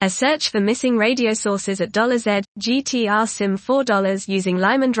A search for missing radio sources at $Z, gtrsim4 using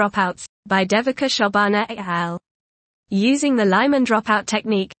Lyman Dropouts, by Devika Shobana et al. Using the Lyman dropout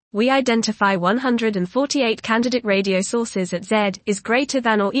technique, we identify 148 candidate radio sources at Z is greater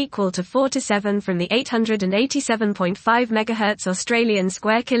than or equal to 4 to 7 from the 887.5 MHz Australian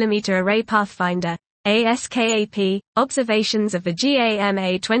Square Kilometre Array Pathfinder, ASKAP, observations of the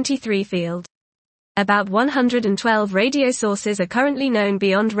GAMA23 field. About 112 radio sources are currently known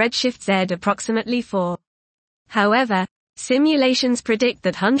beyond redshift Z approximately 4. However, simulations predict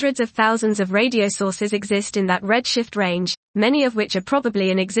that hundreds of thousands of radio sources exist in that redshift range, many of which are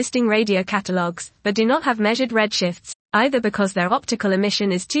probably in existing radio catalogs, but do not have measured redshifts, either because their optical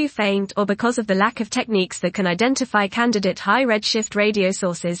emission is too faint or because of the lack of techniques that can identify candidate high redshift radio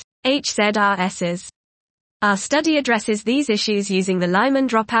sources, HZRSs. Our study addresses these issues using the Lyman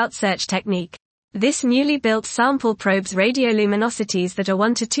dropout search technique. This newly built sample probes radioluminosities that are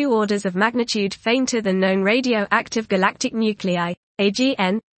 1 to 2 orders of magnitude fainter than known radioactive galactic nuclei,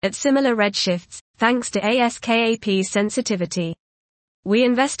 AGN, at similar redshifts, thanks to ASKAP's sensitivity. We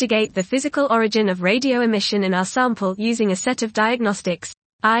investigate the physical origin of radio emission in our sample using a set of diagnostics,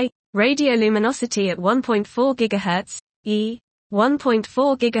 I, radioluminosity at 1.4 GHz, E,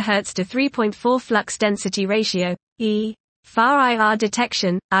 1.4 GHz to 3.4 flux density ratio, E, far IR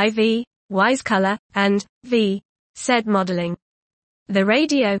detection, IV, WISE color, and V, SED modeling. The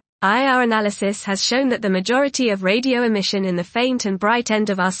radio, IR analysis has shown that the majority of radio emission in the faint and bright end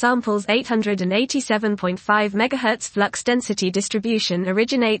of our sample's 887.5 MHz flux density distribution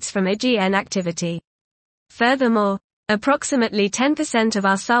originates from AGN activity. Furthermore, approximately 10% of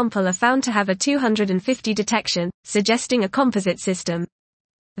our sample are found to have a 250 detection, suggesting a composite system.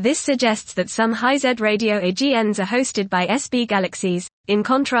 This suggests that some high-Z radio AGNs are hosted by SB galaxies, in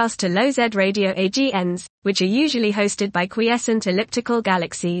contrast to low-Z radio AGNs, which are usually hosted by quiescent elliptical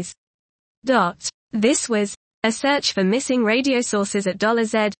galaxies. This was a search for missing radio sources at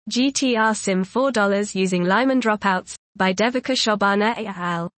 $Z, gtrsim4 using Lyman Dropouts, by Devika Shobana et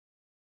al.